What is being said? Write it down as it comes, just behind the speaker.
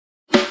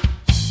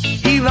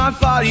Elon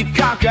thought he'd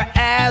conquer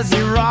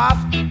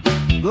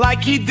Azeroth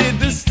like he did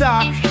the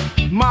stock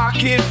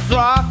market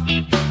froth.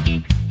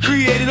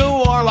 Created a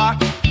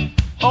warlock,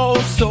 oh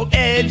so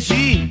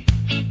edgy,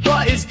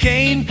 but his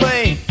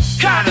gameplay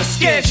kinda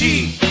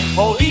sketchy.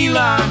 Oh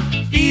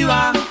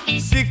Elon,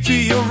 stick to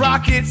your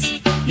rockets.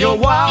 Your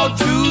wild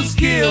 2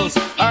 skills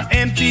are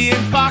empty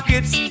in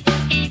pockets.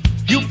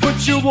 You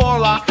put your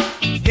warlock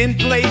in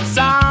plate's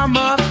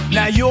armor.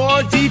 Now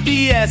your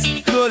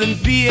DPS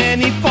couldn't be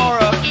any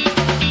poorer.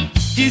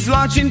 He's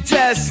launching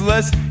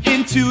Teslas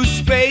into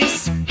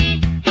space,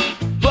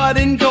 but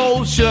in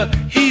Goldsha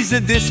he's a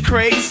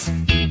disgrace.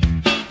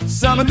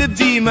 Summon the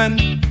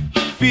demon,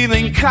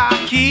 feeling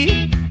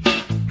cocky,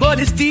 but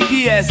his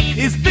DPS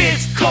is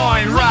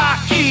Bitcoin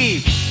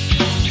Rocky.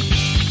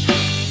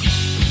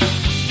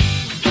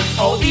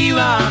 Oh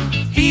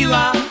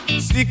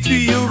Elon, stick to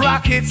your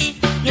rockets.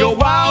 Your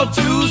wild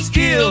 2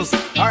 skills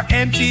are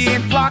empty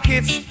in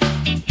pockets.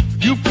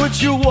 You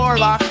put your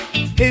warlock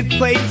in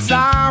plate's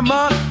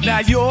armor. Now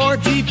your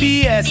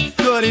DPS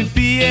couldn't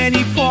be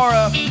any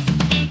poorer.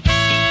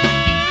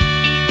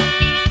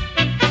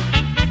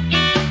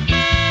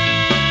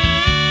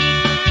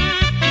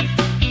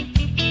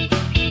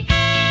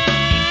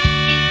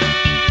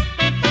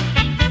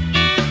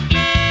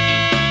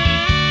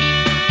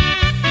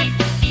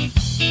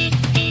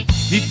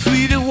 He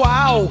tweeted,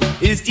 wow,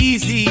 it's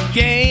easy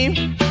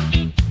game,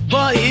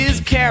 but his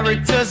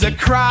character's a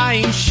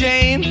crying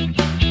shame.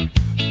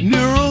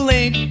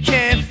 Neuralink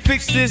can't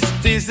fix this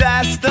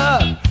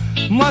disaster.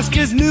 Musk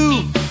is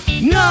new,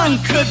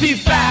 none could be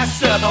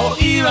faster. Oh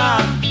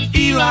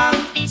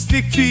Elon,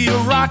 stick to your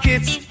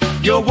rockets.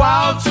 Your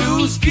wild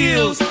 2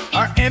 skills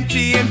are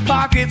empty in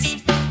pockets.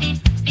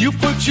 You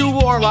put your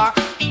warlock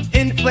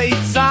in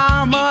plate's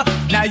armor.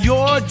 Now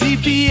your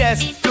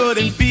DPS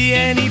couldn't be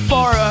any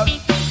poorer.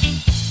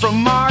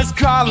 From Mars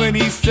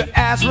colonies to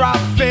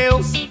Azeroth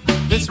fails,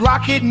 this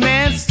rocket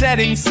man's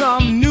setting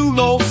some new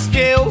low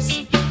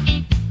scales.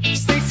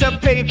 Stick to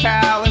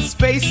PayPal and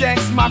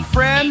SpaceX, my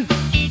friend,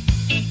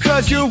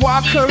 'cause your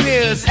war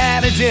career's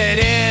at a dead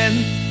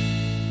end.